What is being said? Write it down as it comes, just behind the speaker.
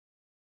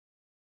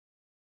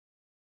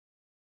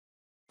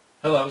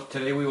Hello,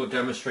 today we will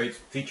demonstrate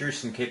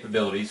features and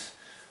capabilities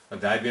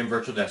of the IBM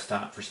Virtual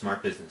Desktop for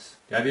Smart Business.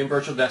 The IBM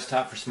Virtual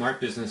Desktop for Smart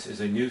Business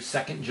is a new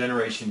second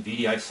generation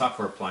VDI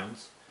software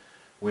appliance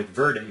with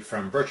Verde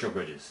from Virtual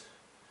Bridges.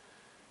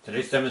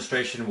 Today's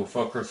demonstration will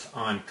focus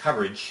on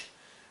coverage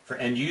for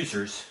end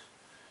users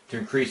to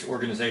increase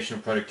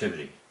organizational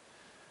productivity.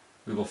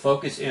 We will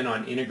focus in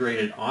on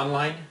integrated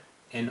online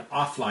and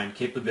offline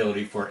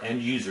capability for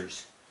end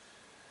users.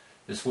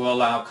 This will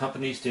allow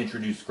companies to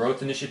introduce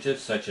growth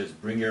initiatives such as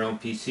bring your own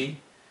PC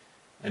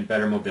and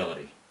better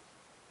mobility.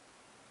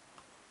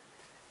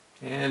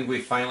 And we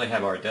finally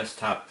have our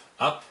desktop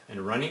up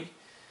and running.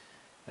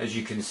 As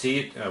you can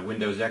see,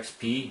 Windows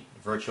XP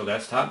Virtual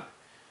Desktop.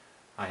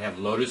 I have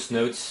Lotus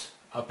Notes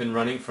up and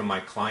running from my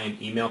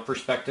client email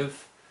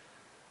perspective.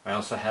 I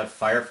also have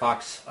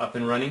Firefox up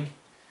and running.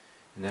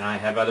 And then I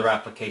have other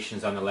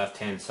applications on the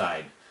left-hand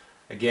side.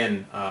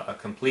 Again, a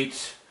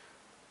complete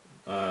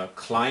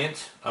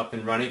client up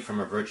and running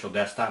from a virtual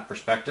desktop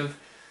perspective.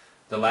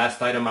 The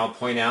last item I'll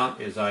point out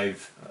is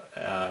I've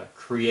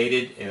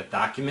created a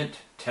document,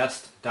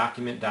 test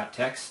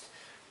document.txt.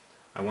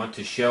 I want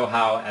to show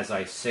how, as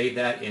I save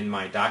that in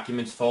my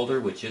documents folder,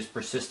 which is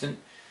persistent,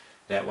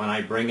 that when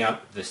I bring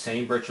up the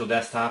same virtual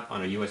desktop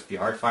on a USB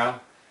hard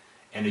file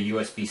and a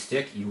USB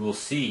stick, you will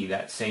see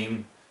that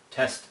same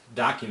test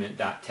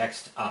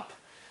document.txt up,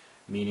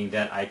 meaning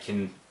that I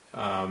can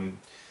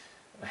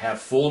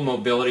have full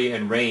mobility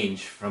and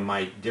range from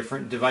my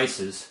different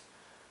devices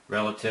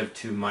relative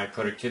to my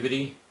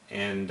productivity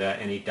and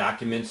any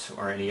documents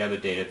or any other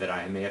data that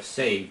I may have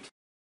saved.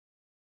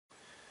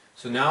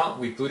 So now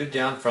we've booted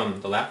down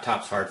from the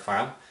laptop's hard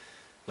file.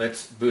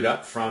 Let's boot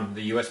up from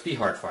the USB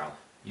hard file.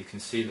 You can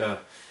see the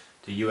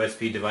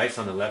USB device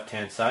on the left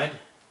hand side.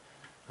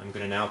 I'm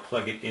going to now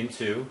plug it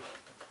into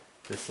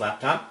this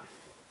laptop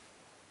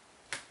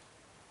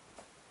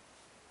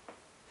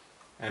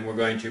and we're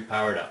going to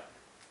power it up.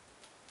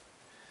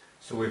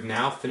 So we've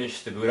now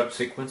finished the boot up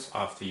sequence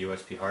off the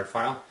USB hard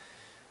file.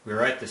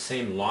 We're at the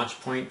same launch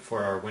point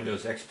for our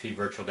Windows XP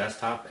Virtual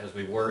Desktop as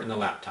we were in the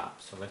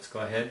laptop. So let's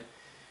go ahead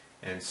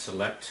and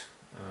select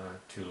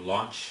to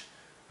launch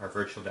our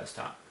virtual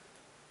desktop.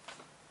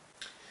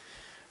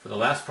 For the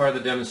last part of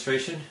the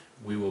demonstration,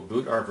 we will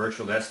boot our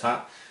virtual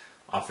desktop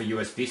off a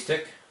USB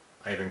stick.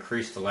 I have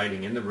increased the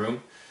lighting in the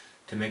room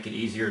to make it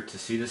easier to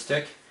see the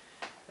stick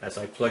as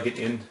I plug it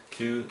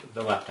into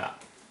the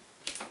laptop.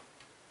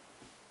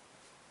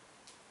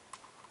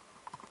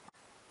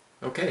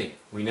 Okay,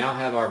 we now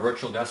have our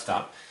virtual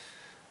desktop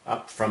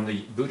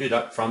booted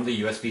up from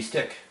the USB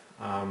stick.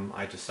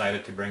 I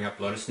decided to bring up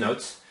Lotus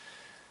Notes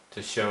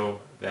to show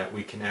that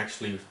we can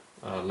actually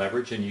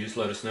leverage and use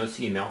Lotus Notes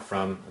email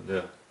from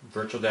the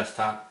virtual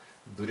desktop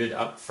booted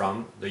up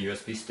from the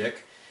USB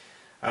stick.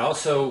 I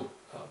also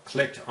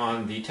clicked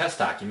on the test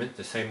document,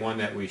 the same one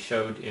that we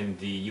showed in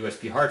the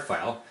USB hard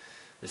file,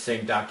 the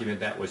same document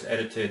that was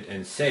edited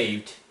and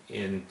saved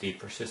in the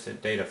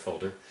persistent data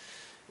folder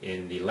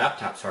in the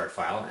laptop's hard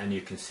file, and you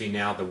can see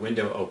now the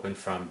window open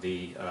from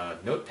the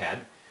notepad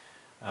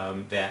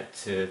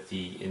that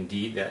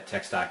indeed that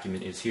text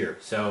document is here.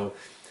 So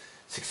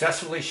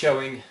successfully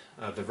showing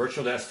the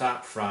virtual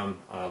desktop from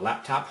a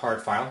laptop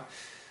hard file,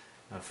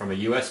 from a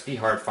USB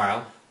hard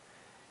file,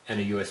 and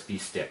a USB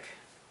stick.